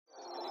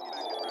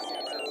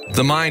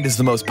The mind is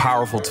the most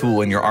powerful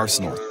tool in your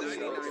arsenal.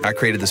 I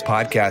created this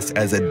podcast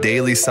as a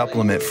daily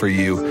supplement for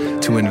you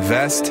to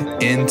invest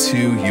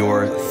into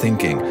your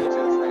thinking.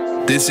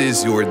 This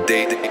is your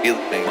daily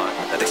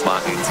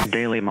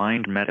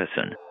mind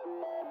medicine.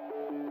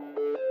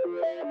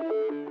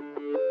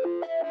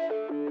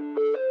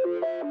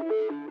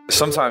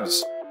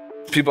 Sometimes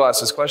people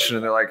ask this question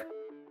and they're like,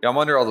 yeah, I'm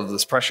under all of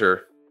this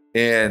pressure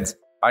and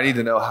I need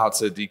to know how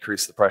to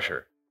decrease the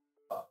pressure.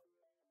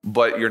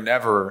 But you're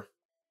never,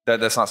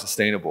 that's not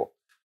sustainable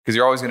because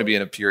you're always going to be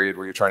in a period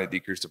where you're trying to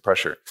decrease the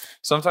pressure.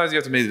 Sometimes you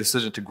have to make the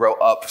decision to grow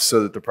up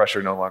so that the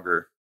pressure no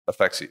longer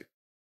affects you.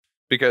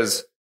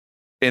 Because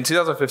in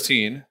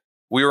 2015,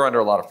 we were under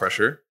a lot of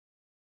pressure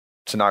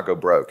to not go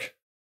broke.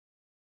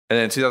 And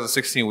then in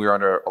 2016, we were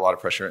under a lot of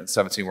pressure. In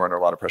 17, we're under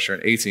a lot of pressure.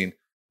 In 18,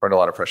 we're under a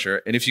lot of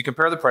pressure. And if you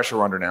compare the pressure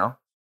we're under now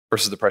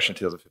versus the pressure in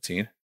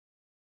 2015,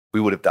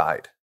 we would have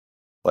died.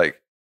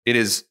 Like, it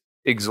is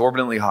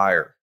exorbitantly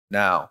higher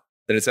now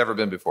than it's ever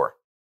been before.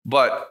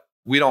 But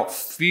we don't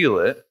feel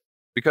it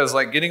because,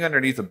 like, getting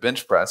underneath a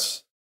bench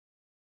press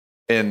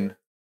and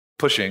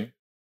pushing,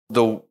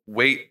 the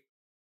weight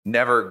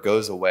never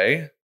goes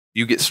away.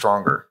 You get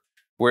stronger,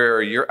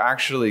 where you're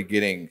actually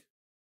getting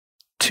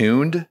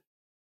tuned,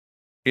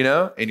 you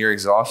know, and you're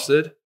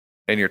exhausted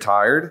and you're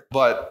tired.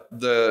 But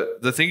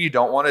the thing you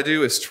don't want to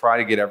do is try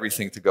to get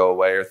everything to go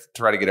away or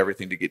try to get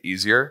everything to get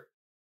easier.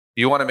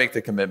 You want to make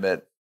the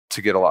commitment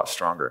to get a lot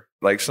stronger.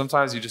 Like,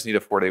 sometimes you just need a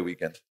 4-day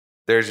weekend.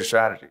 There's your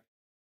strategy.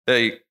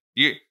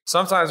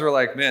 Sometimes we're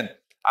like, man,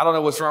 I don't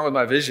know what's wrong with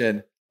my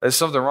vision. There's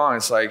something wrong.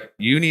 It's like,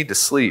 you need to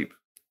sleep.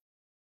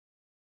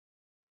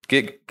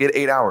 Get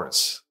 8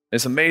 hours.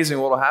 It's amazing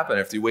what will happen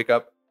if you wake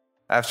up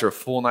after a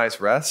full night's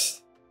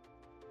rest,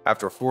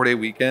 after a 4-day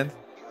weekend.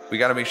 We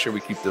got to make sure we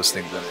keep those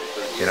things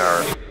in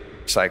our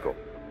cycle.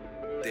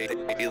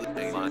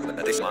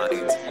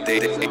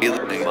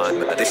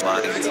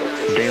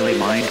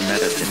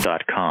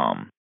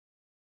 dailymindmedicine.com